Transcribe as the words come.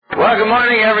Well, good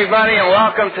morning, everybody, and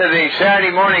welcome to the Saturday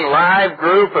morning live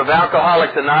group of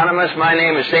Alcoholics Anonymous. My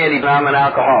name is Sandy, and I'm an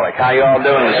alcoholic. How you all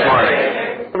doing this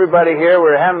morning? Everybody here,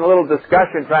 we're having a little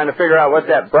discussion trying to figure out what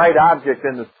that bright object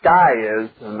in the sky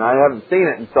is, and I haven't seen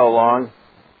it in so long.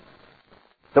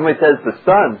 Somebody says the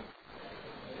sun.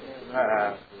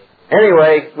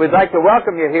 Anyway, we'd like to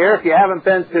welcome you here. If you haven't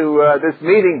been to this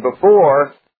meeting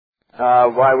before,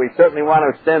 why we certainly want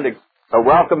to extend a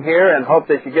welcome here and hope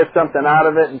that you get something out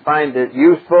of it and find it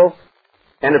useful.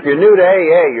 And if you're new to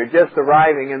AA, you're just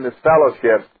arriving in this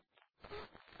fellowship,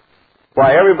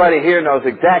 why everybody here knows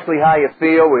exactly how you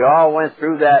feel. We all went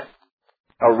through that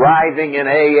arriving in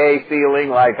AA feeling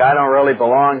like I don't really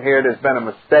belong here. There's been a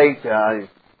mistake. I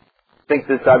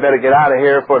think I better get out of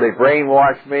here before they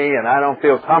brainwash me, and I don't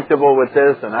feel comfortable with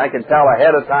this, and I can tell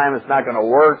ahead of time it's not going to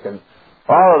work, and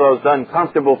all of those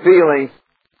uncomfortable feelings.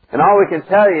 And all we can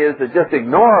tell you is to just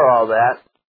ignore all that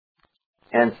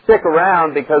and stick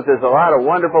around, because there's a lot of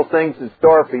wonderful things in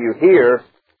store for you here,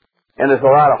 and there's a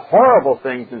lot of horrible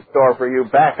things in store for you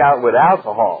back out with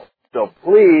alcohol. So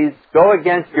please go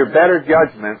against your better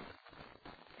judgment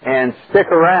and stick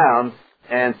around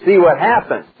and see what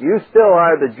happens. You still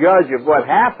are the judge of what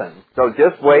happens. So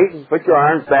just wait and put your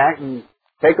arms back and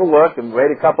take a look and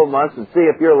wait a couple months and see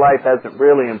if your life hasn't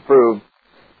really improved.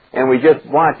 And we just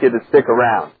want you to stick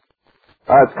around.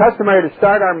 It's customary to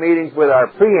start our meetings with our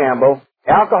preamble.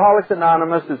 Alcoholics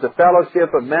Anonymous is a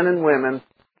fellowship of men and women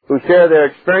who share their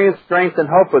experience, strength, and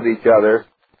hope with each other,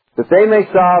 that they may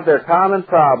solve their common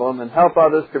problem and help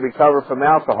others to recover from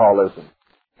alcoholism.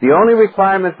 The only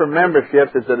requirement for membership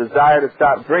is a desire to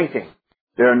stop drinking.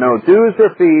 There are no dues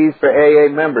or fees for AA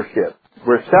membership.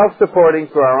 We're self-supporting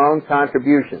through our own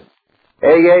contributions.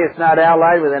 AA is not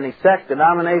allied with any sect,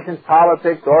 denomination,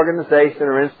 politics, organization,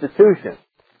 or institution.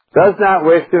 Does not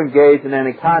wish to engage in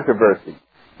any controversy.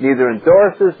 Neither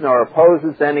endorses nor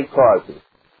opposes any causes.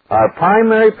 Our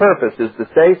primary purpose is to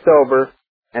stay sober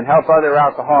and help other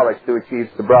alcoholics to achieve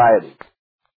sobriety.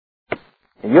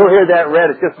 And you'll hear that read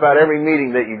at just about every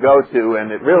meeting that you go to,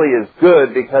 and it really is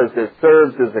good because it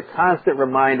serves as a constant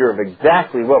reminder of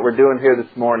exactly what we're doing here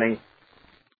this morning,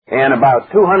 and about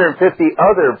 250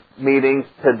 other meetings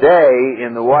today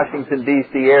in the Washington,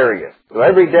 D.C. area. So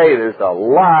every day there's a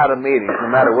lot of meetings, no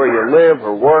matter where you live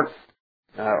or work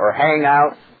or hang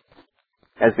out,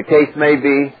 as the case may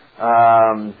be.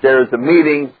 There's a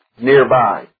meeting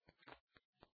nearby.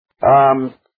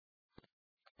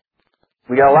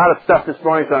 We got a lot of stuff this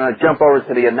morning, so I'm going to jump over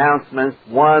to the announcements.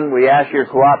 One, we ask your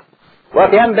cooperation. Well,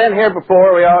 if you haven't been here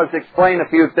before, we always explain a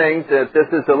few things. That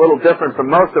this is a little different from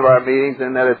most of our meetings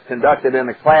in that it's conducted in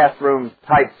a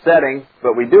classroom-type setting,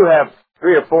 but we do have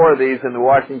 3 or 4 of these in the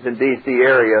Washington, D.C.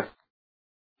 area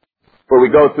where we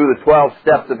go through the 12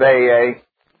 steps of AA.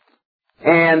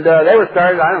 And they were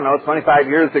started, 25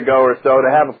 years ago or so,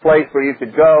 to have a place where you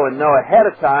could go and know ahead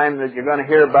of time that you're going to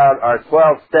hear about our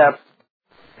 12 steps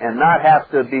and not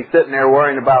have to be sitting there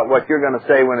worrying about what you're going to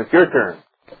say when it's your turn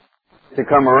to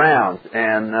come around.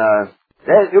 And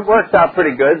it works out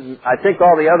pretty good. I think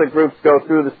all the other groups go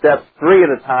through the steps 3 at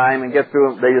a time and get through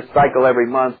them. They just cycle every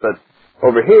month. But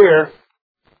over here,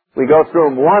 we go through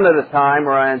them 1 at a time.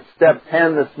 We're on step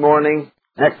 10 this morning.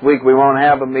 Next week we won't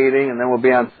have a meeting, and then we'll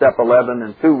be on step 11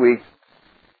 in 2 weeks.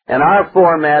 And our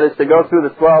format is to go through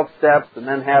the 12 steps and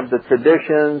then have the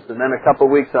traditions and then a couple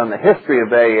weeks on the history of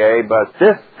AA. But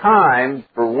this time,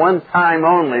 for one time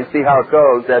only, see how it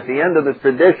goes, at the end of the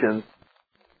traditions,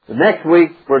 the next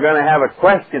week we're going to have a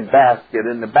question basket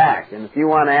in the back. And if you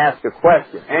want to ask a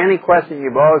question, any question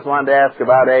you've always wanted to ask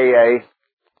about AA,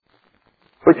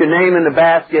 put your name in the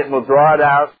basket and we'll draw it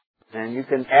out. And you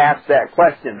can ask that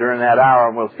question during that hour,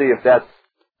 and we'll see if that's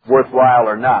worthwhile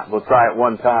or not. We'll try it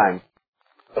one time.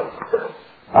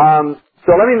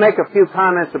 So let me make a few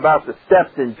comments about the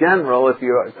steps in general,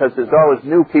 because there's always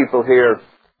new people here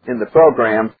in the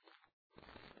program.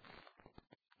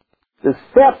 The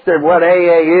steps are what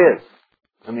AA is.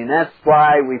 That's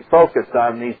why we focus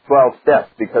on these 12 steps,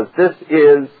 because this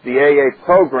is the AA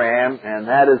program, and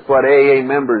that is what AA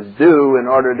members do in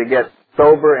order to get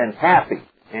sober and happy.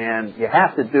 And you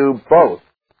have to do both.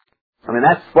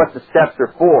 That's what the steps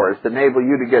are for, is to enable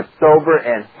you to get sober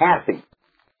and happy.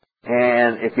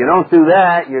 And if you don't do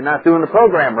that, you're not doing the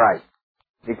program right.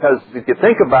 Because if you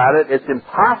think about it, it's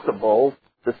impossible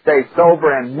to stay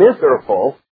sober and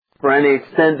miserable for any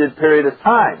extended period of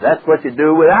time. That's what you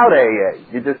do without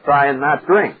AA. You just try and not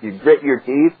drink. You grit your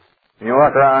teeth, and you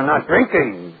walk around not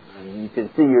drinking. And you can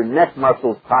see your neck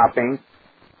muscles popping.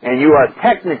 And you are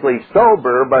technically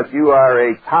sober, but you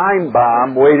are a time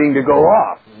bomb waiting to go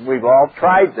off. We've all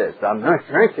tried this. I'm not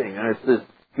drinking, and it's this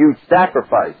huge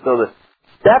sacrifice. So the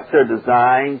steps are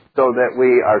designed so that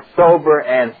we are sober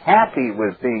and happy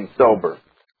with being sober.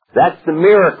 That's the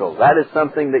miracle. That is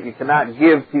something that you cannot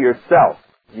give to yourself.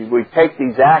 We take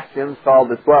these actions called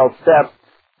the 12 steps,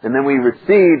 and then we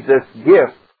receive this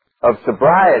gift of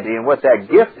sobriety. And what that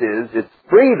gift is, it's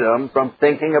freedom from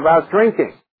thinking about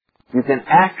drinking. You can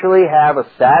actually have a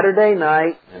Saturday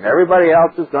night, and everybody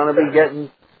else is going to be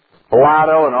getting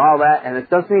blotto and all that, and it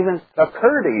doesn't even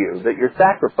occur to you that you're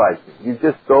sacrificing. You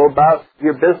just go about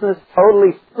your business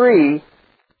totally free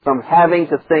from having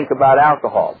to think about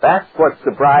alcohol. That's what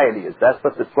sobriety is. That's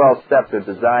what the 12 steps are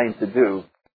designed to do.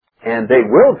 And they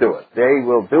will do it. They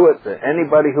will do it to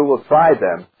anybody who will try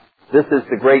them. This is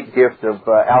the great gift of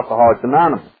Alcoholics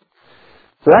Anonymous.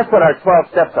 So that's what our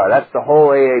 12 steps are. That's the whole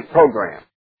AA program.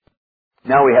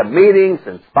 Now we have meetings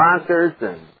and sponsors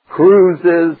and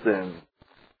cruises and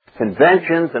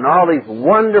conventions and all these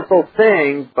wonderful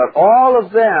things, but all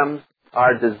of them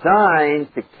are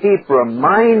designed to keep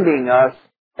reminding us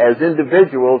as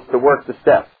individuals to work the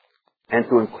steps and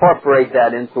to incorporate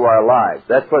that into our lives.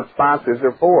 That's what sponsors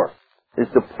are for, is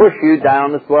to push you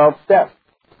down the 12 steps.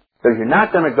 Because you're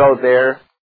not going to go there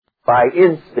by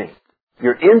instinct.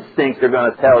 Your instincts are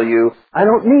going to tell you, I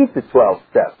don't need the 12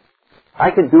 steps.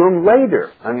 I can do them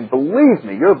later. I mean, believe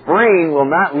me, your brain will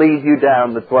not lead you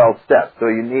down the 12 steps. So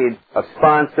you need a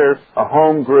sponsor, a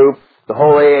home group, the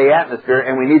whole AA atmosphere,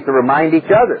 and we need to remind each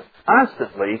other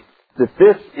constantly that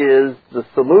this is the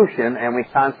solution, and we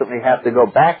constantly have to go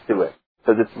back to it.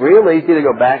 Because it's real easy to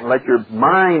go back and let your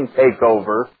mind take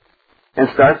over and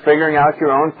start figuring out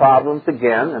your own problems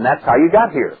again, and that's how you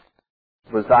got here.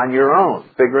 It was on your own,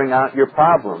 figuring out your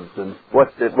problems and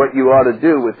what you ought to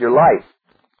do with your life.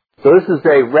 So this is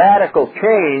a radical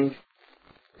change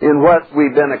in what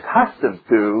we've been accustomed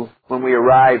to when we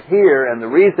arrive here, and the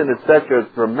reason it's such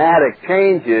a dramatic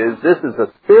change is this is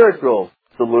a spiritual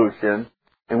solution,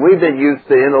 and we've been used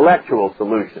to intellectual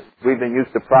solutions. We've been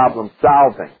used to problem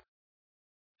solving.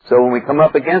 So when we come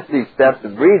up against these steps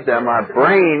and read them, our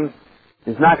brain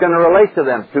is not going to relate to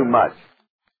them too much.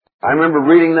 I remember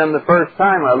reading them the first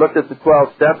time. I looked at the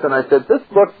 12 steps and I said, this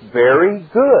looks very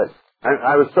good.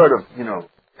 I was sort of,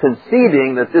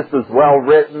 conceding that this was well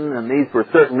written and these were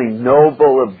certainly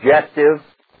noble objectives,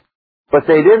 but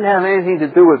they didn't have anything to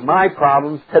do with my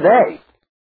problems today,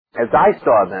 as I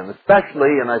saw them,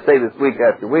 especially, and I say this week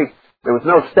after week, there was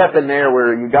no step in there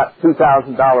where you got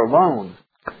 $2,000 loans.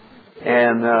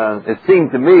 And it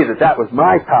seemed to me that that was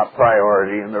my top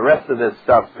priority, and the rest of this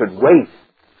stuff could wait.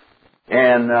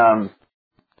 And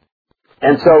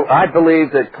so I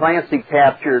believe that Clancy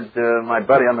captured my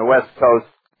buddy on the West Coast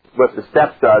what the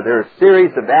steps are. There are a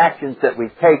series of actions that we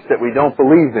take that we don't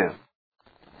believe in.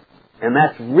 And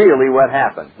that's really what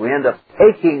happens. We end up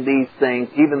taking these things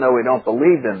even though we don't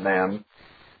believe in them.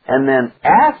 And then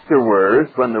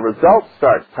afterwards, when the results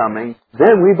start coming,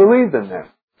 then we believe in them.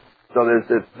 So there's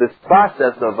this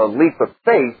process of a leap of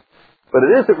faith, but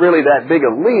it isn't really that big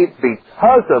a leap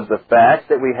because of the fact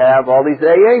that we have all these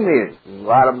AA meetings. A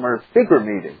lot of them are secret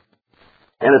meetings.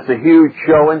 And it's a huge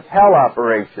show and tell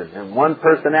operation. And one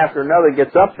person after another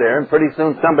gets up there, and pretty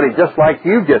soon somebody just like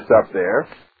you gets up there,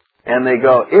 and they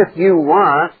go, if you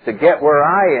want to get where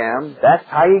I am, that's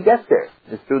how you get there.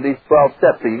 It's through these 12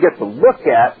 steps. So you get to look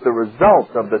at the results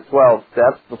of the 12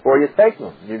 steps before you take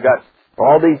them. You've got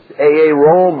all these AA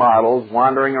role models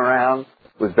wandering around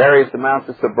with various amounts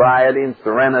of sobriety and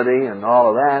serenity and all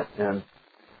of that, and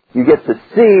you get to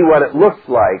see what it looks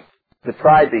like to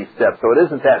try these steps. So it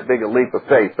isn't that big a leap of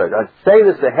faith. But I say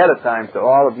this ahead of time to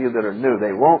all of you that are new.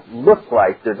 They won't look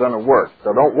like they're going to work.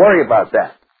 So don't worry about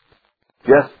that.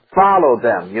 Just follow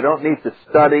them. You don't need to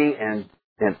study and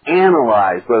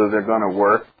analyze whether they're going to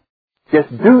work. Just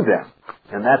do them.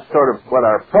 And that's sort of what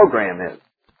our program is.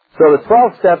 So the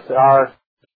 12 steps are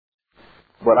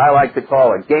what I like to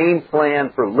call a game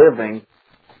plan for living.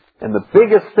 And the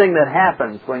biggest thing that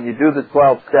happens when you do the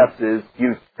 12 steps is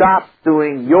you stop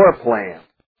doing your plan,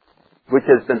 which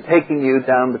has been taking you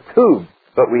down the tube.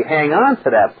 But we hang on to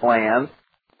that plan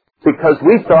because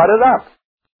we thought it up.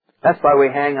 That's why we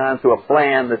hang on to a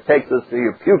plan that takes us to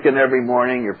you're puking every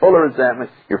morning, you're full of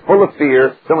resentment, you're full of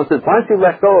fear. Someone says, why don't you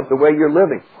let go of the way you're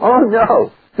living? Oh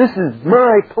no, this is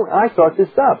my plan. I thought this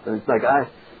up. And it's like,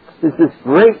 there's this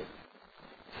great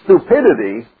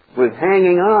stupidity with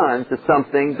hanging on to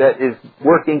something that is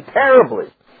working terribly.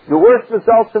 The worst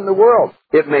results in the world.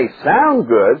 It may sound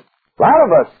good. A lot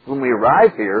of us, when we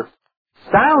arrive here,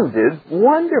 sounded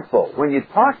wonderful. When you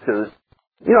talk to us,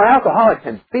 alcoholics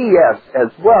can BS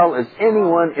as well as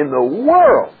anyone in the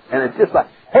world. And it's just like,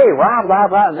 hey, blah, blah,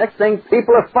 blah. Next thing,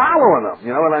 people are following them.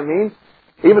 You know what I mean?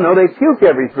 Even though they puke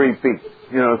every 3 feet.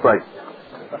 It's like,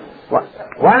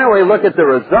 Why don't we look at the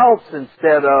results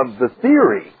instead of the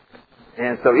theory?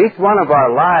 And so each one of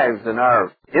our lives and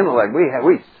our intellect,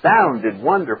 we sounded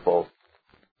wonderful,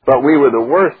 but we were the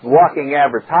worst walking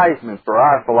advertisement for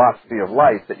our philosophy of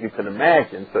life that you could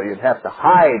imagine. So you'd have to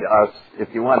hide us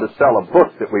if you wanted to sell a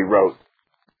book that we wrote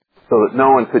so that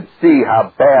no one could see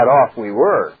how bad off we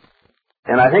were.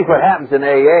 And I think what happens in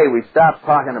AA, we stop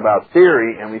talking about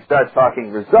theory and we start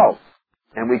talking results.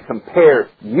 And we compare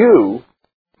you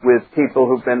with people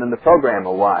who've been in the program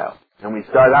a while. And we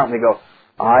start out and we go,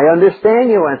 I understand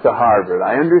you went to Harvard.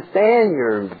 I understand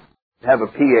you have a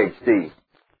PhD.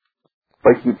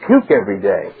 But you puke every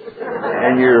day.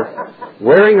 And you're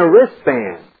wearing a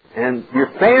wristband. And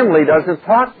your family doesn't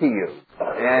talk to you.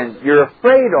 And you're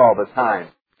afraid all the time.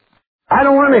 I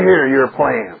don't want to hear your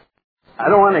plan. I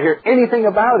don't want to hear anything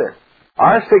about it.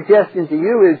 Our suggestion to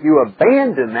you is you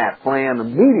abandon that plan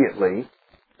immediately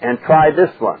and try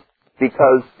this one.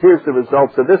 Because here's the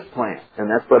results of this plan. And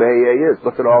that's what AA is.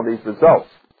 Look at all these results.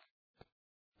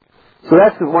 So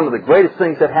that's one of the greatest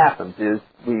things that happens is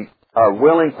we are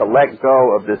willing to let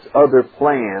go of this other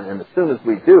plan, and as soon as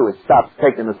we do, it stops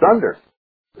taking us under.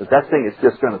 Because that thing is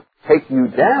just going to take you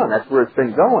down. That's where it's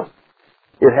been going.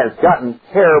 It has gotten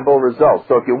terrible results.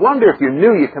 So if you wonder if you're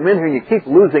new, you come in here and you keep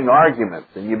losing arguments,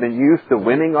 and you've been used to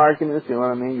winning arguments, you know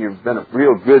what I mean? You've been a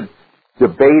real good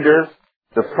debater.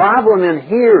 The problem in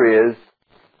here is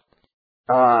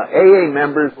AA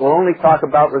members will only talk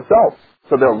about results.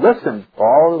 So they'll listen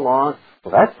all along.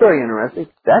 Well, that's very interesting.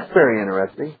 That's very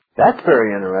interesting. That's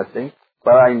very interesting.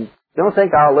 But I don't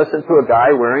think I'll listen to a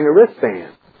guy wearing a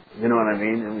wristband. You know what I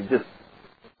mean? And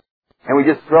we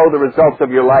just throw the results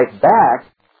of your life back,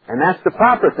 and that's the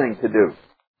proper thing to do.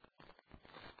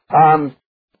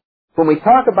 When we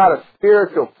talk about a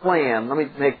spiritual plan, let me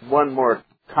make one more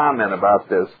comment about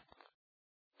this.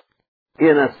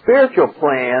 In a spiritual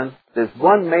plan, there's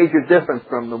one major difference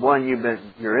from the one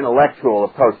your intellectual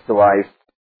approach to life,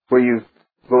 where you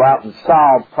go out and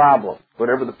solve problems.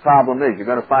 Whatever the problem is, you're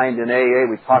going to find in AA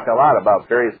we talk a lot about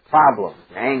various problems,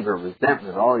 anger,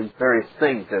 resentment, all these various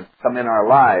things that come in our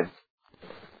lives.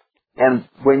 And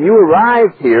when you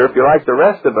arrived here, if you're like the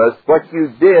rest of us, what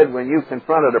you did when you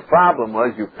confronted a problem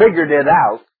was you figured it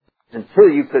out until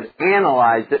you could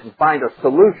analyze it and find a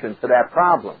solution to that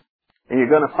problem. And you're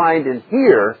going to find in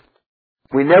here,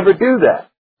 we never do that.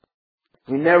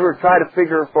 We never try to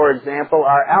figure, for example,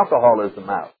 our alcoholism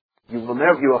out. You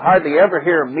will hardly ever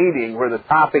hear a meeting where the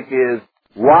topic is,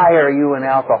 why are you an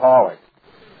alcoholic?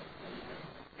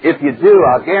 If you do,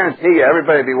 I'll guarantee you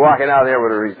everybody will be walking out there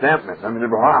with a resentment. I mean,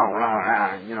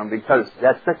 they'll be, because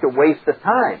that's such a waste of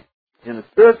time in a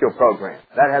spiritual program.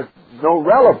 That has no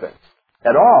relevance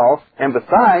at all, and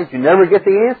besides, you never get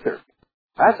the answer.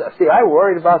 I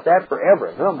worried about that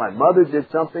forever. Well, my mother did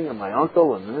something, and my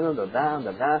uncle, and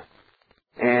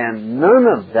and none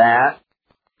of that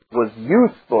was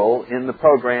useful in the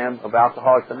program of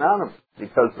Alcoholics Anonymous,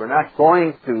 because we're not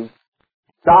going to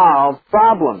solve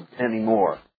problems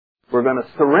anymore. We're going to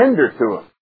surrender to them.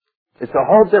 It's a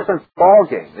whole different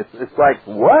ballgame. It's like,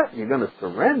 what? You're going to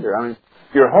surrender? I mean,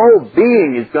 your whole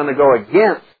being is going to go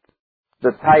against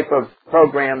the type of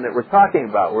program that we're talking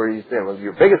about, where you say, well,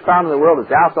 your biggest problem in the world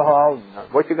is alcohol.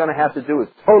 What you're going to have to do is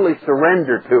totally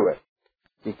surrender to it.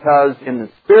 Because in the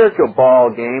spiritual ball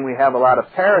game, we have a lot of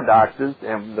paradoxes,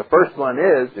 and the first one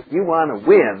is, if you want to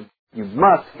win, you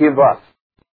must give up.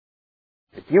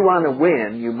 If you want to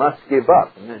win, you must give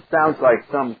up. And it sounds like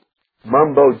some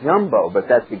mumbo-jumbo, but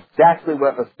that's exactly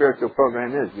what a spiritual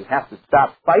program is. You have to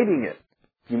stop fighting it.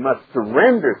 You must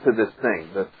surrender to this thing.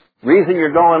 The reason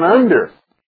you're going under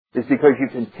is because you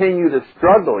continue to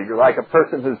struggle. You're like a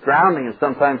person who's drowning, and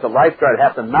sometimes a lifeguard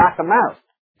has to knock them out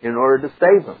in order to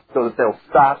save them, so that they'll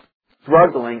stop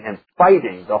struggling and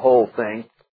fighting the whole thing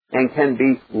and can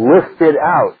be lifted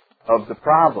out of the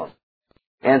problem.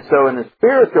 And so in a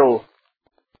spiritual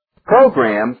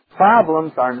program,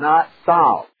 problems are not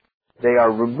solved. They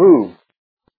are removed.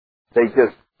 They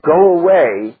just go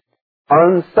away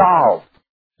unsolved.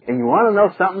 And you want to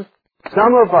know something?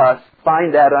 Some of us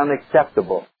find that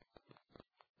unacceptable.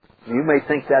 You may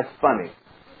think that's funny.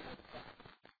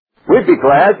 We'd be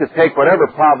glad to take whatever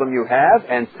problem you have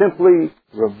and simply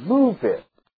remove it.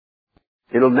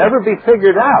 It'll never be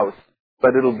figured out,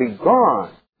 but it'll be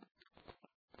gone.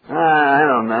 I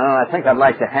don't know. I think I'd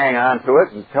like to hang on to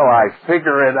it until I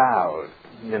figure it out,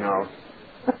 you know.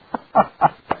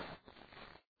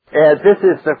 And this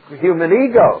is the human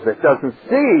ego that doesn't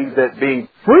see that being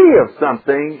free of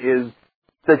something is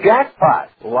the jackpot.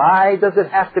 Why does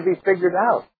it have to be figured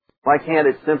out? Why can't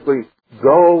it simply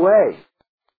go away?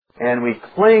 And we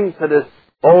cling to this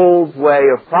old way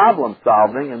of problem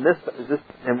solving, and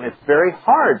and it's very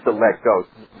hard to let go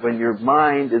when your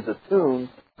mind is attuned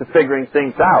to figuring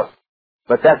things out.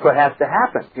 But that's what has to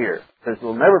happen here, because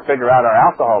we'll never figure out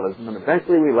our alcoholism, and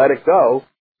eventually we let it go,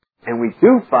 and we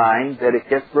do find that it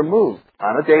gets removed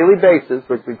on a daily basis,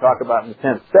 which we talk about in the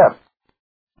 10th step.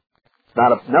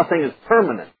 Nothing is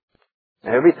permanent.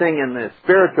 Everything in the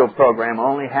spiritual program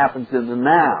only happens in the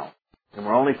now, and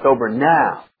we're only sober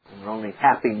now, and we're only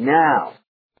happy now.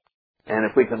 And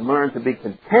if we can learn to be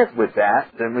content with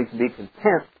that, then we can be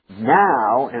content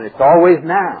now, and it's always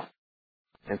now.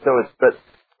 And so but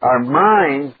our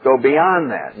minds go beyond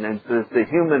that, and it's the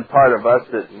human part of us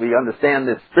that we understand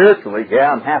this spiritually.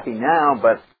 Yeah, I'm happy now,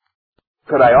 but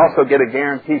could I also get a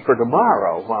guarantee for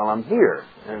tomorrow while I'm here?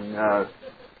 And,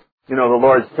 the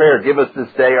Lord's Prayer, give us this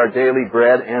day our daily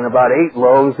bread and about 8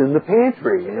 loaves in the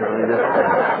pantry.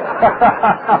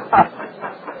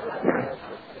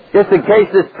 Just in case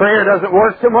this prayer doesn't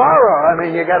work tomorrow. I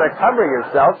mean, you got to cover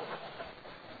yourself.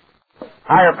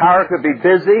 Higher power could be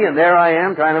busy, and there I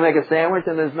am trying to make a sandwich,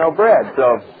 and there's no bread.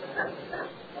 So,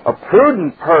 a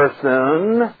prudent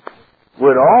person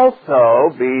would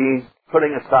also be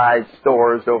putting aside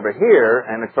stores over here,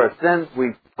 and of course, then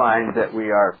we find that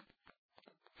we are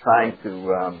trying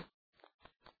to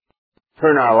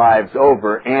turn our lives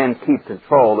over and keep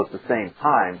control at the same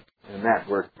time, and that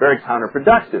works very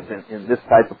counterproductive in this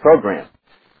type of program.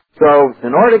 So,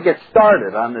 in order to get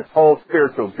started on this whole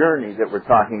spiritual journey that we're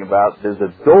talking about, there's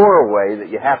a doorway that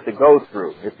you have to go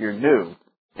through if you're new,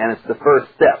 and it's the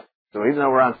first step. So even though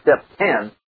we're on step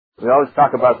 10, we always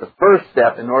talk about the first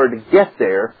step in order to get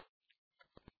there,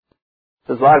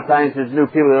 because a lot of times there's new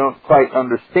people that don't quite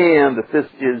understand that this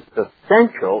is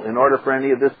essential in order for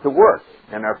any of this to work.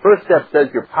 And our first step says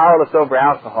you're powerless over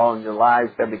alcohol and your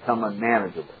lives have become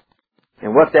unmanageable.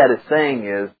 And what that is saying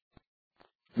is,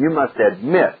 you must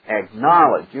admit,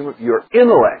 acknowledge, your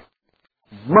intellect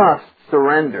must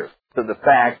surrender to the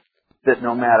fact that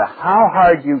no matter how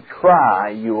hard you try,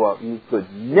 you could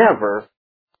never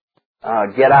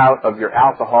get out of your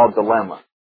alcohol dilemma.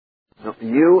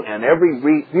 You and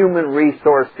every human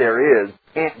resource there is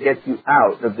can't get you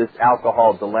out of this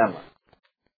alcohol dilemma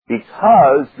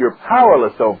because you're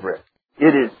powerless over it.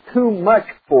 It is too much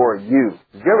for you.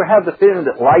 Did you ever have the feeling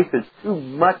that life is too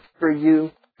much for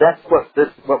you? That's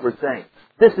what we're saying.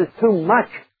 This is too much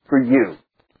for you.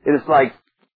 It is like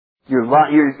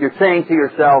you're saying to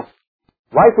yourself,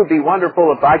 life would be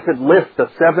wonderful if I could lift a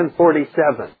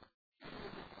 747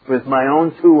 with my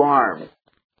own 2 arms.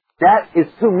 That is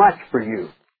too much for you.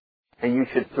 And you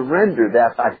should surrender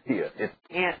that idea. It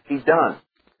can't be done.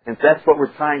 And that's what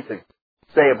we're trying to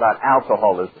say about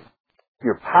alcoholism. If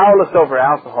you're powerless over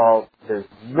alcohol, there's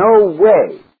no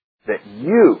way that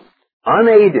you,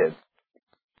 unaided,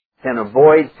 can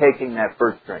avoid taking that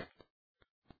first drink.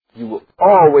 You will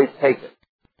always take it.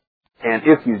 And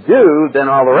if you do, then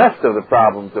all the rest of the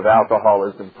problems of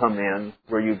alcoholism come in,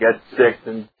 where you get sick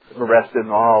and arrested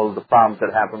and all of the problems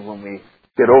that happen when we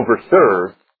get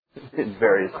overserved in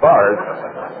various bars.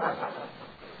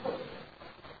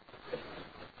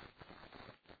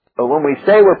 But when we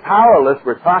say we're powerless,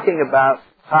 we're talking about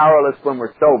powerless when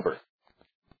we're sober.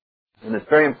 And it's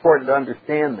very important to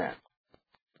understand that.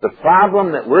 The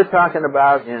problem that we're talking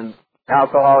about in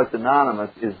Alcoholics Anonymous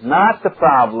is not the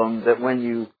problem that when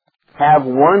you have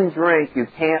one drink you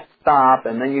can't stop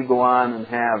and then you go on and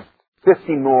have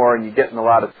 50 more and you get in a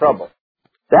lot of trouble.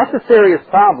 That's a serious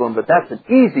problem, but that's an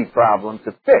easy problem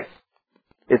to fix.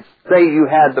 It's, say you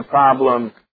had the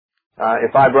problem,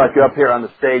 if I brought you up here on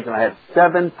the stage and I had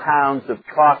 7 pounds of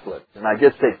chocolate, and I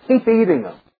just said, keep eating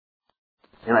them.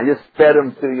 And I just fed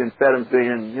them to you, and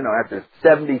after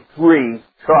 73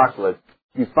 chocolates,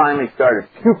 you finally started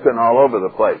puking all over the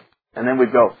place. And then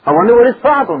we'd go, I wonder what his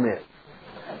problem is.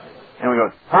 And we go,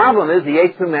 his problem is he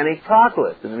ate too many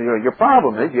chocolates. And we go, your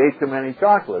problem is you ate too many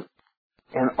chocolates.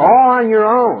 And all on your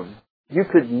own, you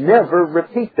could never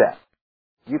repeat that.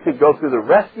 You could go through the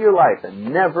rest of your life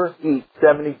and never eat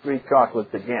 73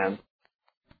 chocolates again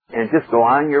and just go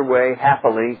on your way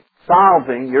happily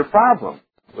solving your problem,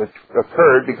 which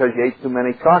occurred because you ate too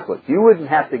many chocolates. You wouldn't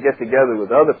have to get together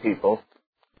with other people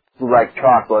who like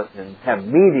chocolate and have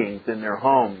meetings in their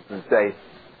homes and say,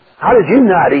 how did you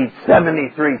not eat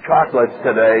 73 chocolates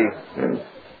today?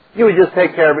 You would just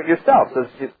take care of it yourself.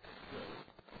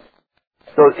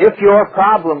 So if your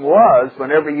problem was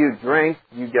whenever you drink,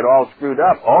 you get all screwed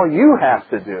up, all you have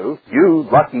to do,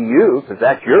 lucky you, because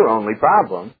that's your only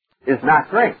problem, is not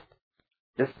drink.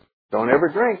 Just don't ever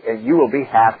drink, and you will be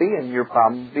happy and your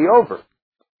problem will be over.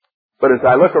 But as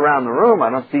I look around the room, I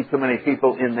don't see too many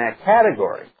people in that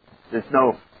category. There's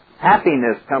no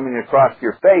happiness coming across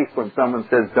your face when someone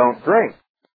says don't drink.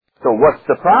 So what's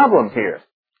the problem here?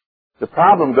 The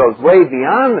problem goes way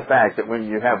beyond the fact that when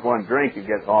you have one drink you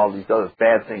get all these other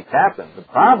bad things happen. The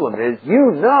problem is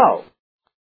you know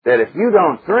that if you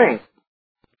don't drink,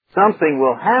 something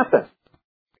will happen.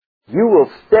 You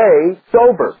will stay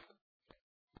sober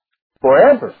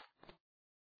forever.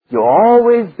 You'll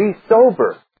always be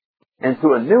sober. And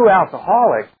to a new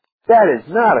alcoholic, that is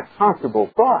not a comfortable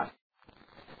thought.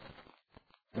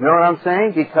 You know what I'm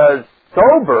saying? Because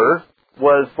sober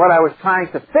was what I was trying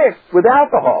to fix with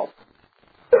alcohol.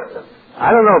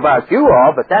 I don't know about you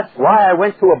all, but that's why I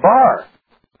went to a bar.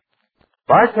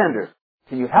 Bartender,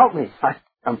 can you help me?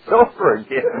 I'm sober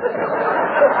again.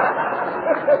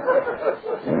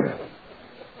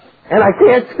 And I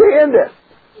can't stand it.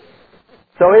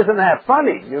 So isn't that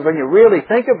funny? When you really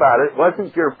think about it,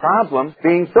 wasn't your problem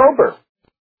being sober?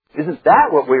 Isn't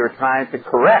that what we were trying to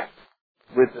correct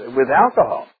with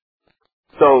alcohol?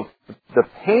 So the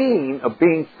pain of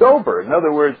being sober, in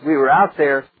other words, we were out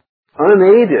there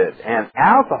unaided, and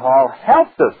alcohol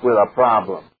helped us with a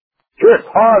problem. Sure, it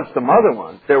caused some other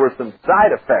ones. There were some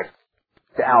side effects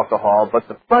to alcohol, but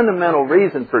the fundamental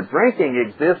reason for drinking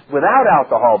exists without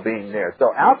alcohol being there.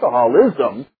 So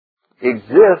alcoholism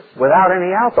exists without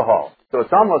any alcohol. So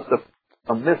it's almost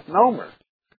a misnomer.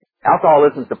 Alcohol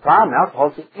isn't the problem.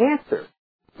 Alcohol is the answer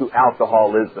to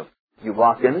alcoholism. You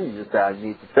walk in and you just say, I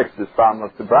need to fix this problem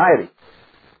of sobriety.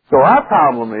 So our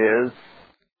problem is,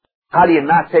 how do you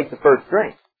not take the first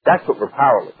drink? That's what we're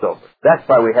powerless over. That's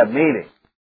why we have meetings.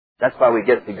 That's why we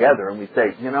get together and we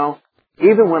say, you know,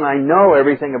 even when I know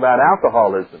everything about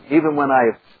alcoholism, even when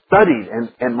I've studied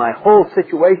and my whole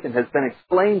situation has been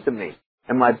explained to me,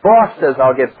 and my boss says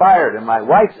I'll get fired, and my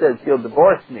wife says she'll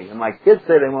divorce me, and my kids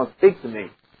say they won't speak to me,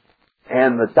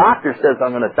 and the doctor says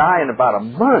I'm going to die in about a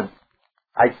month,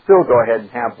 I still go ahead and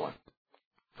have one.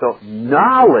 So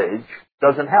knowledge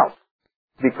doesn't help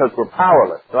because we're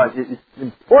powerless. So it's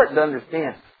important to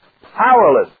understand,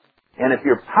 powerless. And if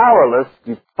you're powerless,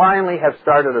 you finally have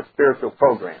started a spiritual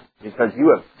program because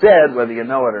you have said, whether you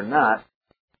know it or not,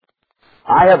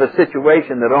 I have a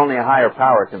situation that only a higher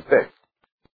power can fix.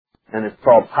 And it's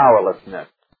called powerlessness.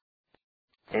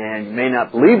 And you may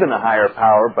not believe in a higher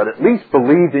power, but at least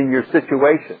believe in your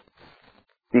situation.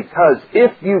 Because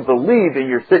if you believe in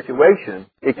your situation,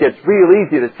 it gets real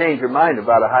easy to change your mind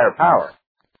about a higher power.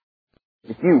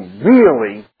 If you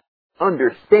really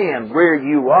understand where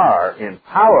you are in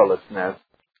powerlessness,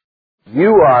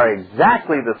 you are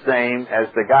exactly the same as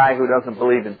the guy who doesn't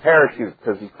believe in parachutes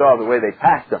because he saw the way they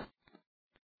packed them.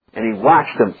 And he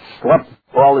watched them slump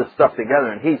all this stuff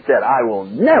together, and he said, I will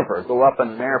never go up in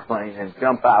an airplane and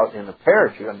jump out in a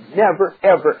parachute. Never,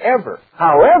 ever, ever.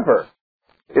 However,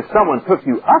 if someone took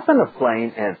you up in a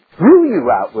plane and threw you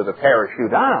out with a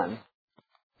parachute on,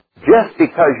 just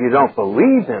because you don't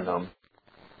believe in them,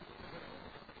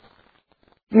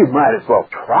 you might as well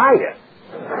try it.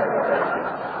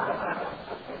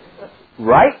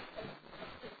 Right?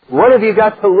 What have you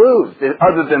got to lose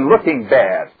other than looking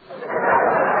bad?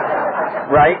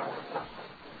 Right?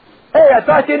 Hey, I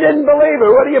thought you didn't believe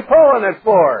it. What are you pulling it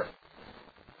for?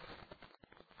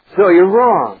 So you're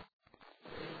wrong.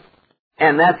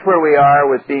 And that's where we are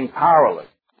with being powerless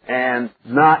and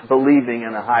not believing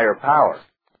in a higher power.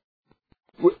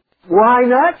 Why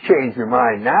not change your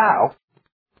mind now?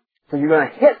 Because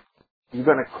you're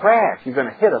going to crash, you're going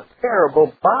to hit a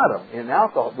terrible bottom in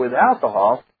alcohol. With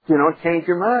alcohol, you don't change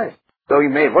your mind. So you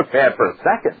may look bad for a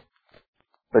second,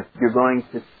 but you're going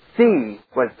to see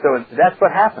so that's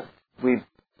what happens.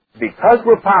 Because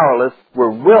we're powerless,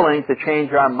 we're willing to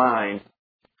change our mind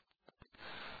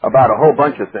about a whole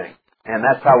bunch of things. And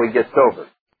that's how we get sober.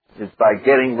 It's by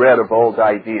getting rid of old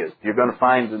ideas. You're going to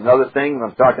find another thing, when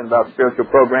I'm talking about spiritual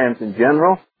programs in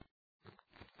general,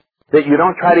 that you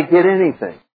don't try to get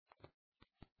anything.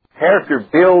 Character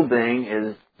building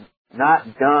is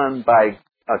not done by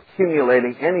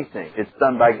accumulating anything. It's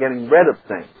done by getting rid of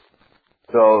things.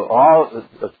 So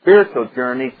a spiritual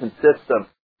journey consists of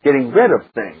getting rid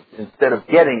of things instead of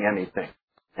getting anything.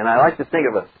 And I like to think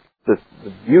of the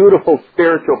beautiful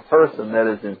spiritual person that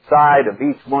is inside of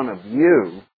each one of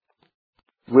you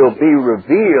will be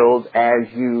revealed as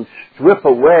you strip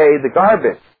away the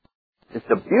garbage. It's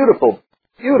a beautiful,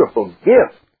 beautiful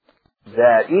gift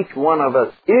that each one of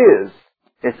us is.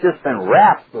 It's just been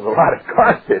wrapped with a lot of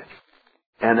garbage.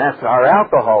 And that's our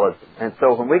alcoholism. And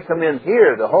so when we come in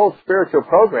here, the whole spiritual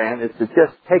program is to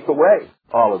just take away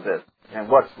all of this. And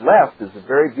what's left is a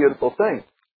very beautiful thing.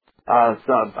 I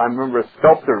remember a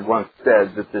sculptor once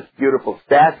said that this beautiful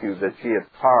statue that she had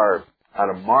carved out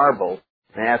of marble,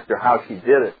 and asked her how she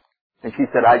did it. And she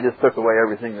said, I just took away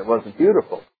everything that wasn't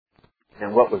beautiful.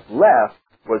 And what was left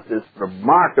was this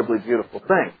remarkably beautiful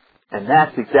thing. And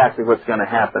that's exactly what's going to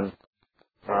happen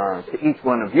to each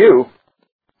one of you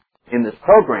in this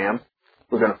program.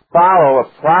 We're going to follow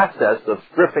a process of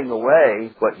stripping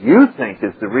away what you think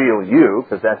is the real you,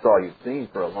 because that's all you've seen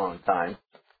for a long time.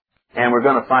 And we're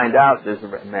going to find out there's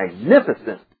a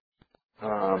magnificent,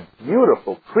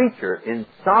 beautiful creature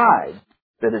inside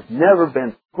that has never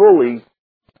been fully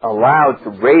allowed to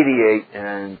radiate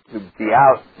and to be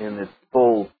out in its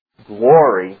full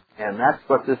glory. And that's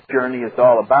what this journey is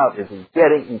all about, is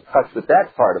getting in touch with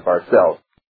that part of ourselves.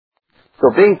 So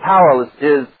being powerless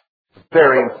is a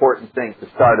very important thing to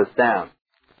start us down.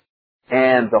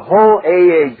 And the whole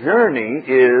AA journey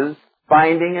is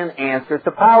finding an answer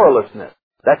to powerlessness.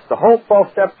 That's the whole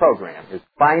 12-step program, is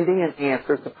finding an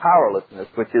answer to powerlessness,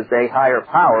 which is a higher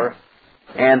power.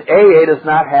 And AA does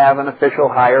not have an official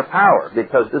higher power,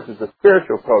 because this is a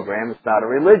spiritual program, it's not a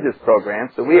religious program,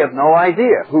 so we have no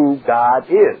idea who God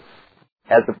is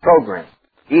as a program.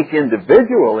 Each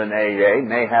individual in AA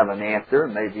may have an answer,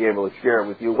 may be able to share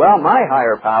with you, well, my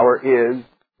higher power is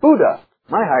Buddha.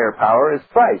 My higher power is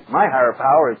Christ. My higher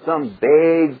power is some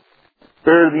vague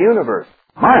spirit of the universe.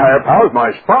 My higher power is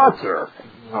my sponsor.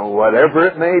 Whatever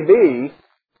it may be,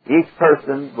 each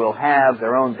person will have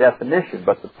their own definition.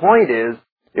 But the point is,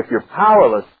 if you're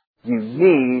powerless, you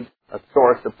need a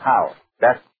source of power.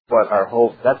 That's why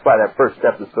that first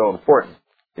step is so important.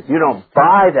 If you don't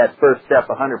buy that first step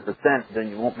 100%, then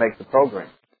you won't make the program.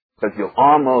 Because you'll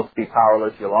almost be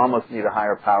powerless, you'll almost need a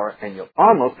higher power, and you'll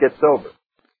almost get sober.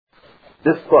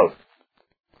 This close.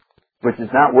 Which is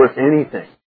not worth anything.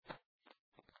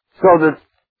 So the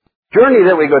journey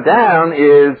that we go down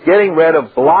is getting rid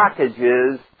of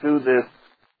blockages to this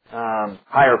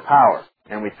higher power.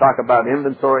 And we talk about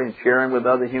inventory and sharing with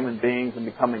other human beings and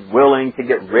becoming willing to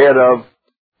get rid of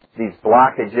these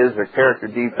blockages or character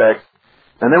defects.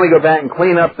 And then we go back and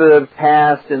clean up the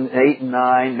past in 8 and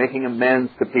 9, making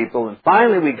amends to people. And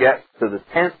finally we get to the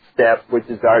 10th step, which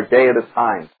is our day at a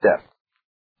time step.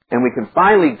 And we can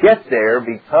finally get there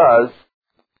because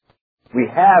we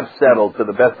have settled to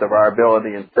the best of our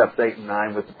ability in steps 8 and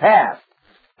 9 with the past.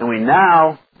 And we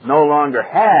now no longer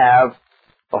have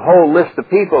a whole list of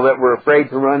people that we're afraid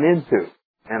to run into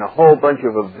and a whole bunch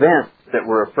of events that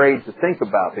we're afraid to think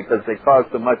about because they cause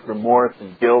so much remorse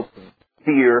and guilt and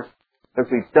fear, because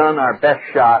we've done our best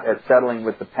shot at settling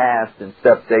with the past in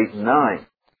steps 8 and 9.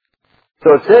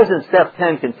 So it says in step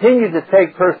 10, continue to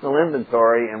take personal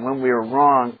inventory, and when we were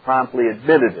wrong, promptly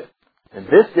admitted it. And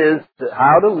this is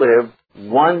how to live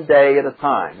one day at a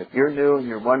time. If you're new and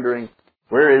you're wondering,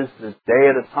 where is this day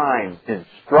at a time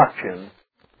instruction?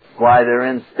 Why, they're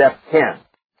in step 10.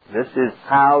 This is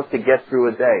how to get through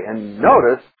a day. And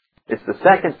notice, it's the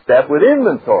second step with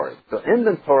inventory. So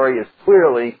inventory is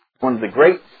clearly one of the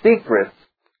great secrets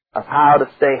of how to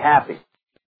stay happy,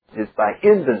 is by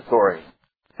inventorying.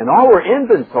 And all we're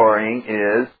inventorying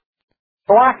is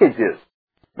blockages.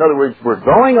 In other words, we're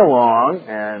going along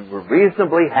and we're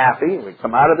reasonably happy. We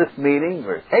come out of this meeting,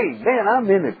 we're, hey man, I'm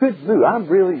in a good mood. I'm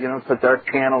really, because our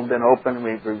channel's been open,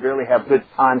 we really have good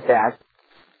contact.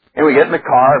 And we get in the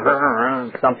car,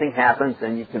 and something happens,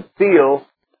 and you can feel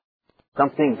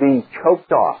something being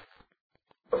choked off.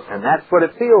 And that's what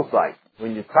it feels like.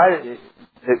 When you try to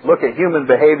look at human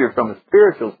behavior from a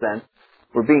spiritual sense,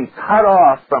 we're being cut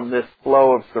off from this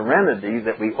flow of serenity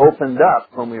that we opened up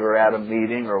when we were at a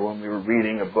meeting or when we were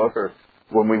reading a book or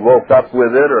when we woke up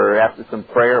with it or after some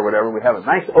prayer or whatever. We have a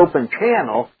nice open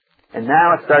channel, and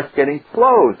now it starts getting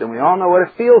closed, and we all know what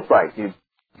it feels like. You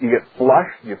get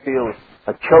flushed, you feel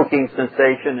a choking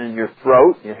sensation in your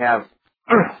throat, you have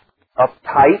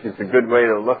uptight is a good way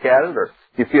to look at it, or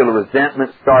you feel a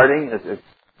resentment starting, it's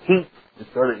heat,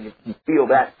 you can feel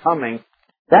that coming.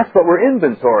 That's what we're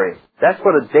inventorying. That's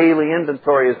what a daily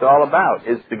inventory is all about,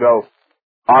 is to go,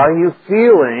 are you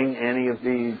feeling any of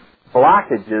these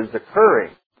blockages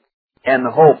occurring? And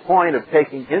the whole point of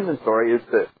taking inventory is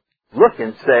to look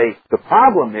and say, the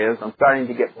problem is I'm starting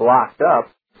to get blocked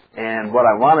up, and what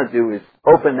I want to do is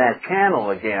open that channel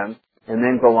again and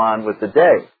then go on with the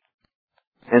day.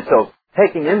 And so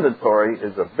taking inventory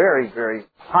is a very, very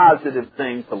positive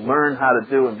thing to learn how to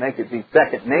do and make it be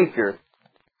second nature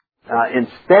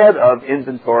instead of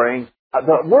inventorying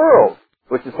the world,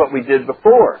 which is what we did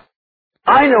before.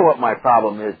 I know what my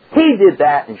problem is. He did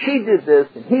that, and she did this,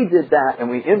 and he did that, and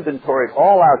we inventoried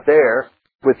all out there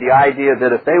with the idea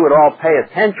that if they would all pay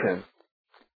attention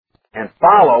and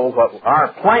follow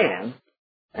our plan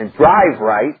and drive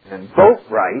right and vote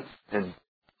right and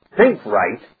think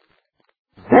right,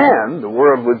 then the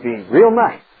world would be real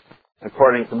nice,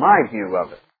 according to my view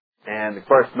of it. And, of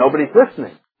course, nobody's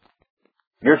listening.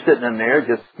 You're sitting in there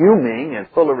just fuming and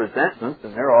full of resentment,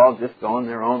 and they're all just going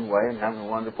their own way and having a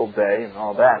wonderful day and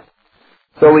all that.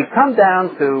 So we come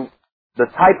down to the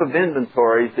type of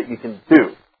inventories that you can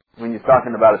do when you're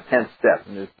talking about a 10th step.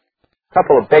 And there's a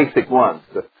couple of basic ones.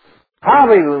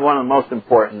 Probably one of the most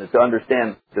important is to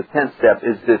understand the 10th step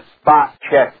is this spot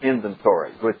check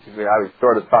inventory, which I was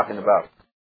sort of talking about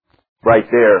right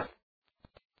there.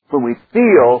 When we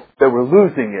feel that we're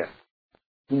losing it,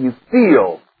 when you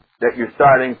feel that you're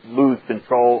starting to lose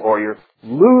control or you're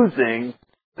losing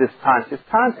this conscious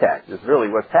contact is really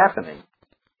what's happening.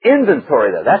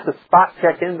 Inventory that. That's a spot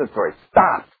check inventory.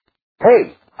 Stop.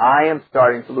 Hey, I am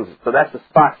starting to lose it. So that's a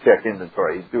spot check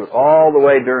inventory. You do it all the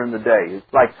way during the day.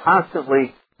 It's like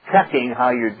constantly checking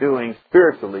how you're doing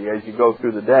spiritually as you go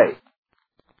through the day.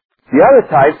 The other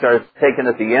types are taken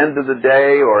at the end of the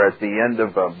day or at the end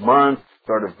of a month,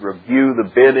 sort of review the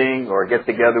bidding or get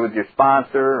together with your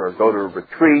sponsor or go to a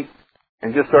retreat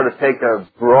and just sort of take a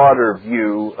broader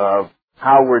view of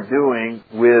how we're doing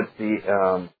with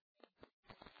the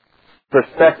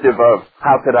perspective of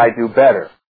how could I do better?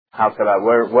 How could I,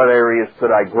 what areas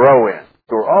could I grow in?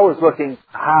 So we're always looking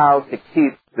how to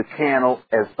keep the channel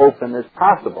as open as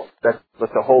possible. That's what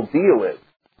the whole deal is.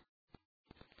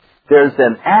 There's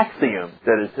an axiom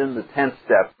that is in the 10th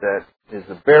step that is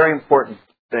a very important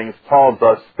thing. It's called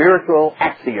the spiritual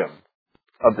axiom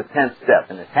of the 10th step.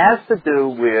 And it has to do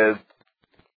with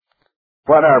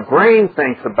what our brain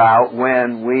thinks about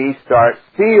when we start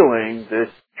feeling this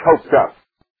choked up.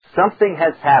 Something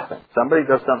has happened. Somebody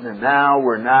does something and now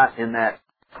we're not in that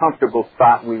comfortable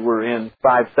spot we were in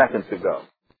 5 seconds ago.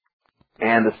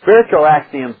 And the spiritual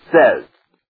axiom says,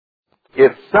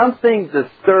 if something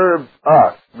disturbs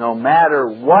us, no matter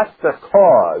what the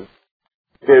cause,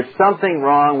 there's something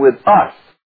wrong with us.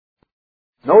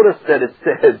 Notice that it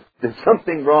says there's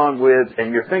something wrong with,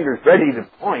 and your finger's ready to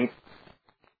point,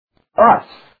 us.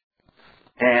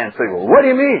 And say, well, what do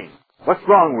you mean? What's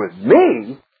wrong with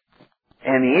me?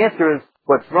 And the answer is,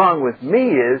 what's wrong with me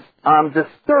is, I'm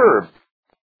disturbed.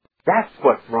 That's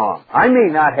what's wrong. I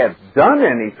may not have done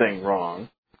anything wrong.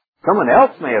 Someone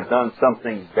else may have done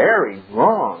something very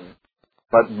wrong.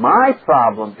 But my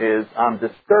problem is, I'm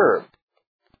disturbed.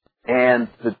 And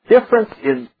the difference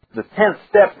in the 10th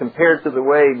step compared to the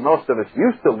way most of us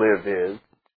used to live is,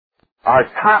 our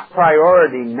top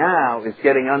priority now is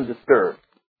getting undisturbed.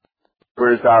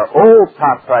 Whereas our old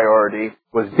top priority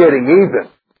was getting even.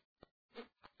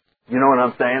 You know what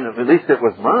I'm saying? At least it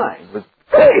was mine. It was,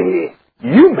 hey,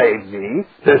 you made me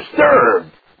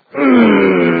disturbed.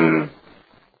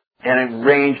 And it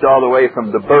ranged all the way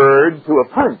from the bird to a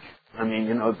punch. I mean,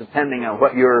 depending on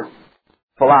what your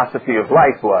philosophy of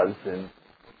life was in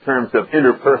terms of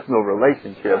interpersonal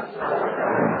relationships.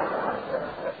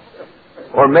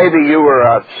 Or maybe you were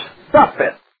a stuff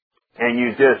it, and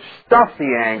you just stuffed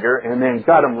the anger and then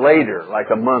got them later, like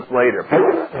a month later.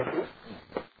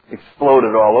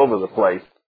 Exploded all over the place.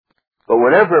 But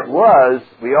whatever it was,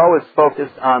 we always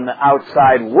focused on the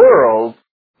outside world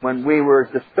when we were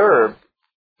disturbed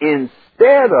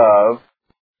instead of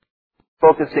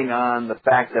focusing on the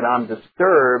fact that I'm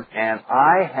disturbed and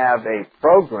I have a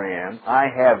program, I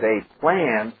have a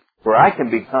plan where I can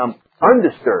become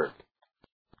undisturbed.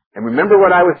 And remember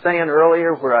what I was saying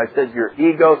earlier where I said your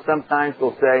ego sometimes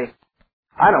will say,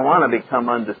 I don't want to become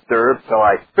undisturbed, so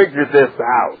I figured this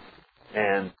out.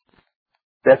 And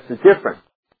that's the difference.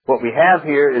 What we have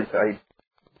here is a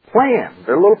plan,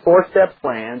 a little 4-step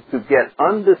plan to get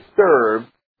undisturbed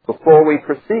before we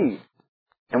proceed.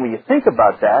 And when you think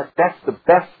about that, that's the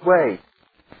best way.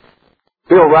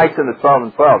 Bill writes in the 12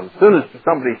 and 12, as soon as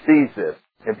somebody sees this,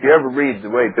 if you ever read the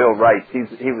way Bill writes,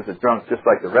 he was a drunk just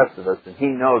like the rest of us, and he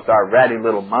knows our ratty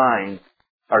little minds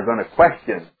are going to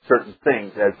question certain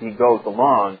things as he goes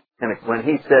along. And when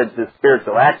he says this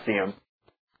spiritual axiom,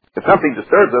 if something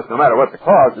disturbs us, no matter what the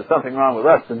cause, there's something wrong with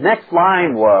us. The next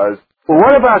line was, well,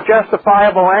 what about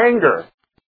justifiable anger?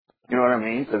 You know what I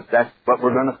mean? Because that's what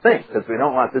we're going to think, because we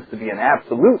don't want this to be an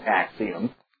absolute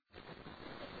axiom.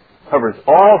 Covers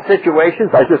all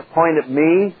situations. I just point at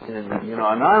me, and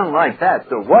I don't like that.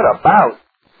 So what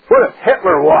if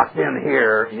Hitler walked in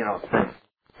here,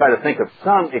 try to think of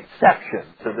some exception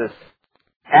to this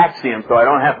axiom so I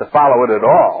don't have to follow it at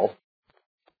all.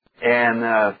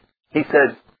 And he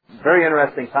said, very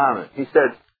interesting comment. He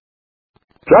said,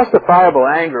 justifiable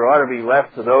anger ought to be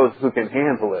left to those who can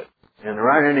handle it. And there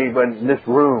aren't anybody in this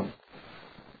room.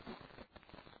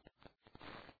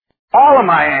 All of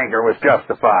my anger was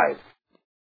justified.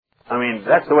 I mean,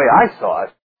 that's the way I saw it.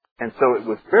 And so it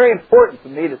was very important for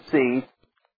me to see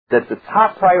that the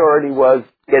top priority was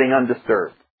getting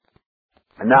undisturbed.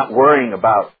 and not worrying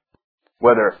about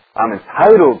whether I'm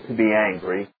entitled to be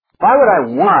angry. Why would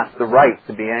I want the right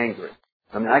to be angry?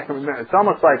 I mean, I can remember, it's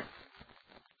almost like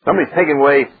somebody's taking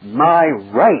away my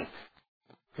right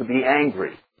to be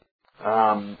angry.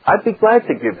 I'd be glad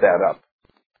to give that up.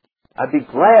 I'd be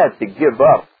glad to give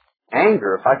up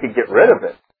anger if I could get rid of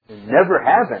it and never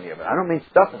have any of it. I don't mean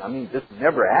stuff it. I mean just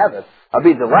never have it. I'd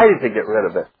be delighted to get rid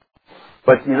of it.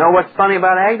 But you know what's funny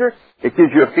about anger? It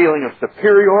gives you a feeling of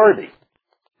superiority.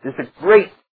 It's a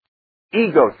great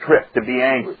ego trip to be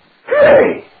angry.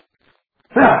 Hey!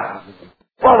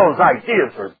 All those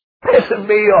ideas are pissing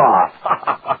me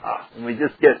off. And we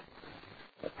just get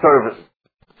sort of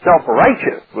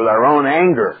self-righteous with our own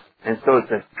anger. And so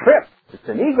it's a trip. It's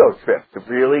an ego trip to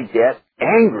really get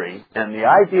angry. And the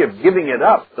idea of giving it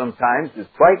up sometimes is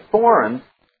quite foreign,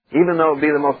 even though it would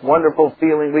be the most wonderful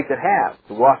feeling we could have,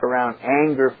 to walk around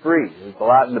anger-free. There's a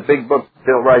lot in the big book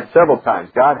Bill writes several times.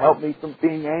 God help me from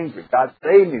being angry. God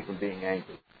save me from being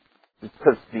angry.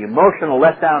 Because the emotional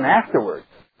letdown afterwards,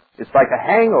 it's like a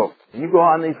hangover. And you go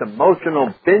on these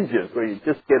emotional binges where you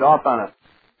just get off on a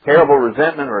terrible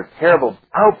resentment or a terrible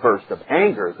outburst of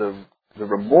anger. The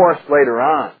remorse later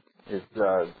on is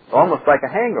almost like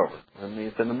a hangover. I mean,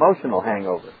 it's an emotional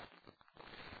hangover.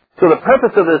 So the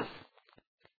purpose of this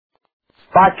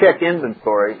spot check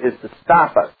inventory is to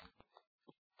stop us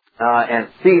and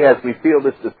see as we feel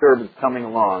this disturbance coming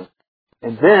along.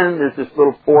 And then there's this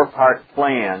little 4-part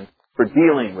plan for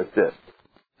dealing with this.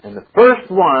 And the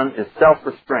first one is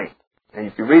self-restraint. And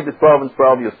if you read the 12 and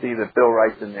 12, you'll see that Bill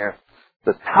writes in there,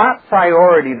 the top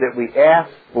priority that we ask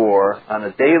for on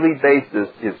a daily basis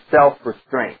is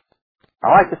self-restraint. I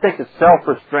like to think of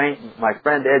self-restraint. My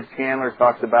friend Ed Chandler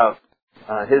talks about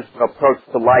his approach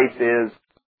to life is,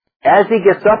 as he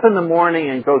gets up in the morning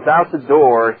and goes out the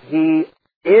door, he,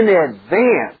 in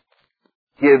advance,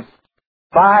 gives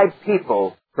 5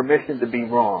 people permission to be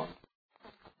wrong.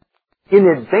 In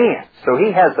advance. So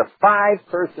he has a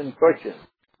 5-person cushion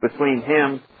between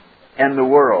him and the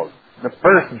world. The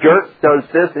first jerk does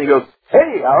this and he goes,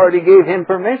 hey, I already gave him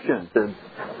permission to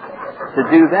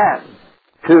do that.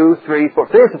 2, 3, 4.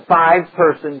 There's a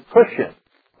 5-person cushion.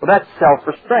 Well, that's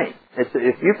self-restraint.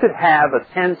 If you could have a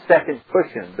 10-second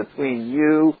cushion between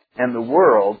you and the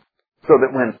world so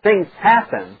that when things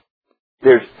happen,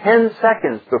 there's 10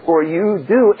 seconds before you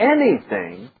do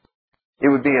anything, it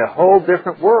would be a whole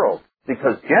different world.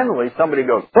 Because generally somebody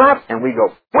goes, "Pop," and we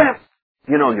go, "Wham!"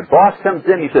 You know, and your boss comes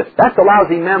in, he says, "That's a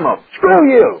lousy memo. Screw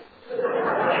you!"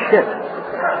 Shit.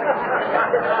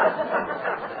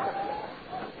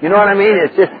 You know what I mean?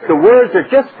 It's just, the words are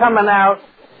just coming out,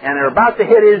 and they're about to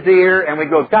hit his ear, and we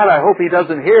go, God, I hope he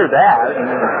doesn't hear that.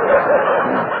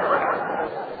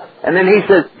 And then he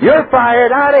says, "You're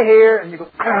fired, out of here," and you go,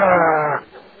 "Argh."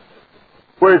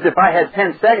 Whereas if I had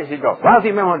 10 seconds, he'd go,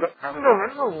 "Lousy memo," and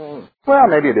go, "Well,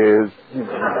 maybe it is."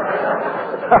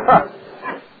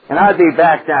 And I'd be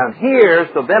back down here,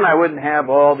 so then I wouldn't have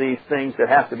all these things that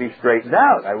have to be straightened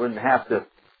out. I wouldn't have to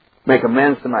make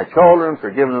amends to my children for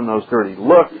giving them those dirty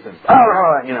looks and,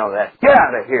 you know, that, get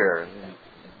out of here. And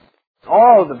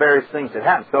all of the various things that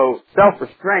happen. So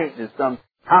self-restraint is some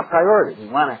top priority. We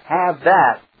want to have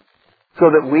that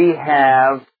so that we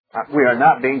are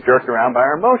not being jerked around by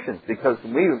our emotions. Because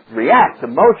when we react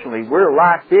emotionally, we're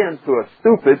locked into a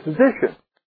stupid position.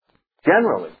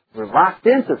 Generally. We're locked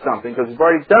into something because we've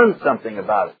already done something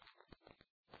about it.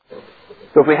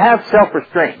 So if we have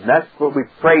self-restraint, and that's what we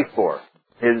pray for,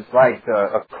 is like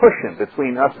a cushion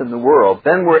between us and the world,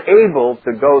 then we're able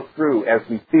to go through, as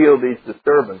we feel these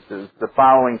disturbances, the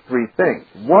following 3 things.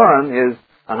 One is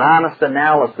an honest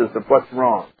analysis of what's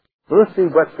wrong. So let's see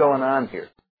what's going on here.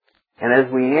 And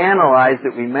as we analyze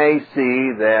it, we may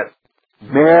see that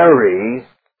Mary,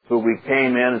 who we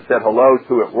came in and said hello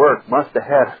to at work, must have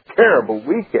had a terrible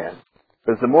weekend.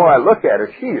 Because the more I look at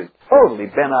her, she is totally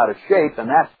bent out of shape, and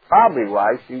that's probably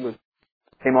why she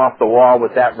came off the wall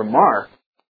with that remark.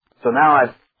 So now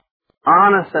I've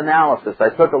honest analysis. I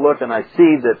took a look and I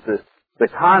see that the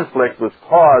conflict was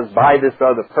caused by this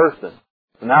other person.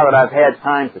 So now that I've had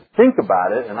time to think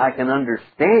about it and I can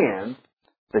understand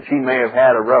that she may have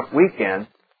had a rough weekend,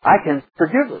 I can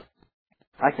forgive her.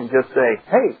 I can just say,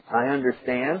 hey, I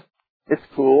understand. It's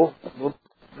cool.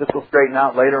 This will straighten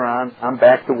out later on. I'm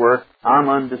back to work. I'm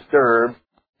undisturbed.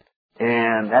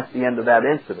 And that's the end of that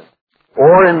incident.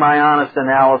 Or in my honest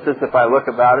analysis, if I look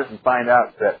about it and find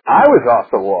out that I was off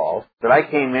the wall, that I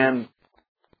came in,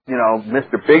 you know,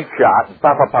 Mr. Big Shot, and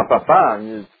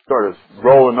and just sort of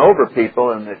rolling over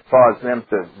people, and it caused them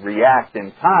to react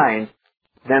in kind,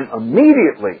 then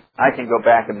immediately I can go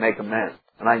back and make amends.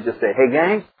 And I can just say, hey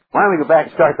gang, why don't we go back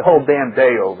and start the whole damn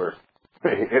day over?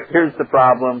 Here's the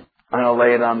problem. I'm going to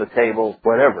lay it on the table,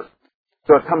 whatever.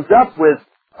 So it comes up with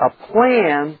a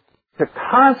plan to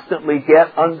constantly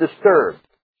get undisturbed.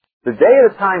 The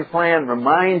day-at-a-time plan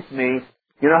reminds me,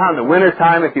 you know how in the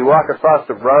wintertime if you walk across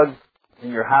the rug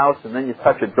in your house and then you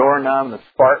touch a doorknob and the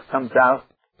spark comes out?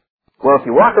 Well, if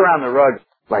you walk around the rug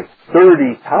like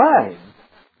 30 times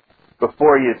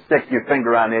before you stick your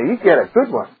finger on there, you get a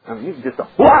good one. I mean, you can just go,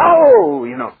 whoa,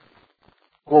 you know.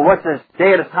 Well, what this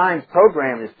day-at-a-time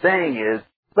program is saying is,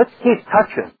 let's keep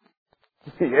touching.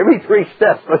 Every 3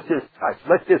 steps, let's just touch.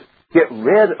 Let's just get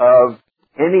rid of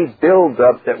any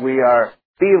build-up that we are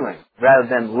feeling rather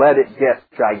than let it get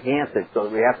gigantic so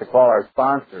that we have to call our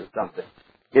sponsor or something.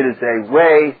 It is a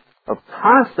way of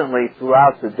constantly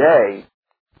throughout the day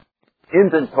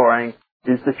inventorying,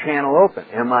 is the channel open?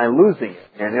 Am I losing it?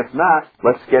 And if not,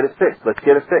 let's get it fixed. Let's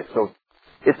get it fixed. So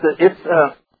it's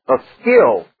a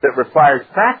skill that requires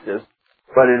practice,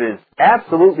 but it is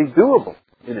absolutely doable.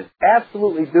 It is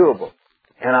absolutely doable.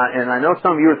 And I know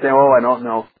some of you are saying, oh, I don't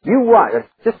know. You what?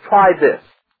 Just try this.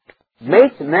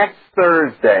 Make next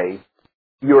Thursday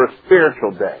your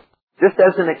spiritual day. Just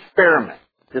as an experiment.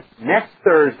 Just next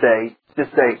Thursday,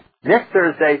 just say, next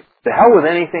Thursday, to hell with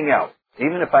anything else.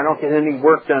 Even if I don't get any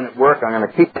work done at work, I'm going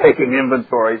to keep taking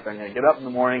inventories. I'm going to get up in the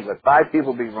morning, let 5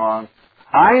 people be wrong.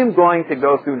 I am going to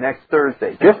go through next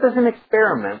Thursday, just as an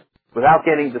experiment, without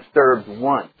getting disturbed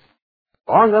once.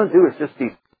 All I'm going to do is just be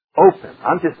open.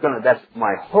 I'm just going to, that's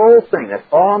my whole thing. That's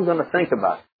all I'm going to think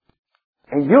about.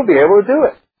 And you'll be able to do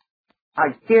it.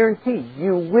 I guarantee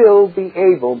you will be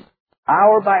able,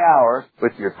 hour by hour,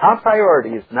 with your top priority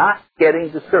is not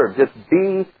getting disturbed. Just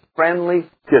be friendly.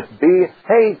 Just be,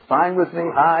 hey, fine with me.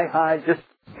 Hi. Just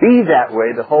be that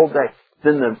way the whole day.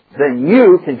 Then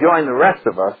you can join the rest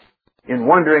of us in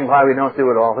wondering why we don't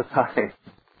do it all the time.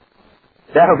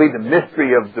 That'll be the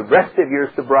mystery of the rest of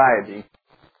your sobriety,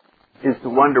 is to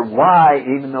wonder why,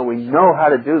 even though we know how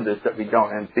to do this, that we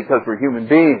don't. And it's because we're human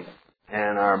beings,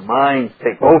 and our minds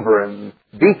take over and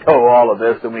veto all of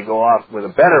this, and we go off with a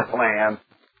better plan.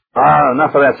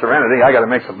 Enough of that serenity. I got to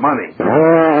make some money.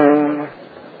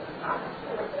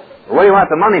 What do you want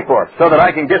the money for? So that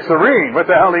I can get serene. What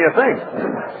the hell do you think?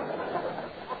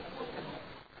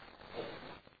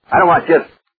 I don't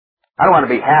want to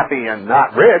be happy and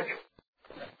not rich.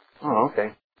 Oh,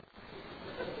 okay.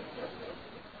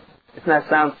 Doesn't that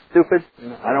sound stupid?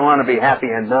 I don't want to be happy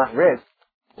and not rich.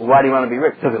 Well, why do you want to be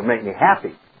rich? Because it'll make me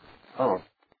happy. Oh.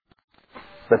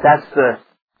 But that's the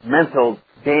mental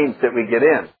games that we get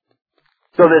in.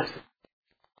 So this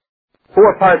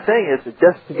 4-part thing is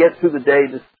just to get through the day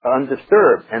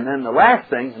undisturbed. And then the last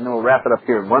thing, and then we'll wrap it up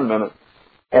here in 1 minute.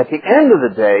 At the end of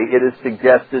the day, it is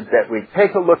suggested that we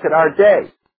take a look at our day,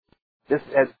 just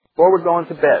before we're going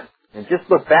to bed, and just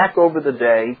look back over the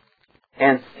day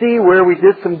and see where we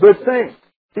did some good things.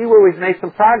 See where we've made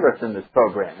some progress in this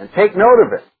program, and take note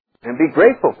of it, and be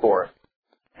grateful for it.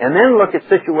 And then look at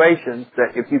situations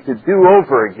that if you could do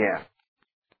over again.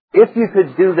 If you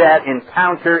could do that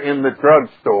encounter in the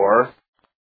drugstore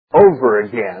over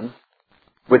again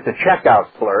with the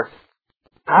checkout clerk,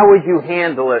 how would you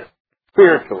handle it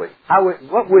spiritually?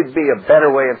 What would be a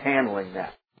better way of handling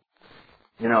that?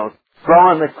 You know,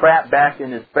 throwing the crap back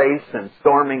in his face and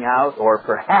storming out, or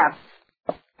perhaps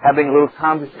having a little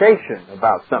conversation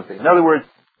about something. In other words,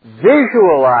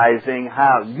 visualizing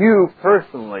how you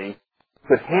personally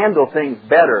could handle things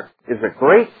better is a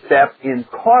great step in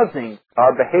causing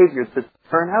our behavior to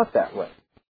turn out that way.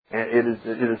 And it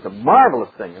is a marvelous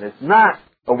thing, and it's not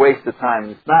a waste of time.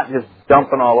 It's not just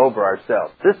dumping all over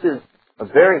ourselves. This is a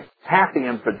very happy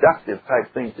and productive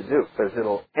type thing to do, because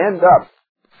it'll end up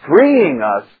freeing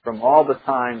us from all the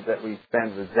time that we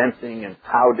spend resenting and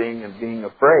pouting and being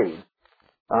afraid.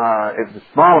 It's a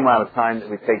small amount of time that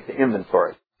we take to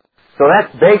inventory. So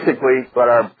that's basically what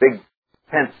our big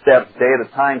 10-step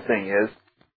day-at-a-time thing is.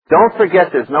 Don't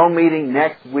forget, there's no meeting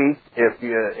next week. If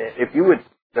you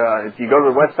go to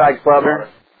the Westside Club,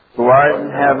 who art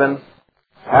in heaven,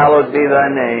 hallowed be thy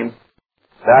name.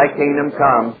 Thy kingdom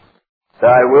come.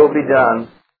 Thy will be done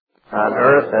on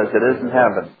earth as it is in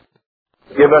heaven.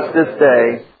 Give us this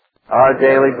day our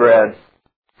daily bread,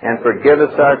 and forgive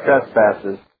us our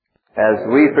trespasses, as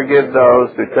we forgive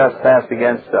those who trespass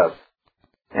against us.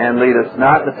 And lead us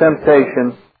not into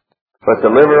temptation, but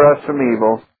deliver us from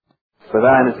evil. For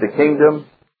thine is the kingdom,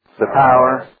 the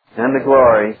power, and the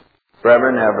glory, forever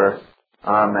and ever.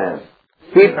 Amen.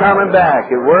 Keep coming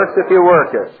back. It works if you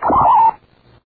work it.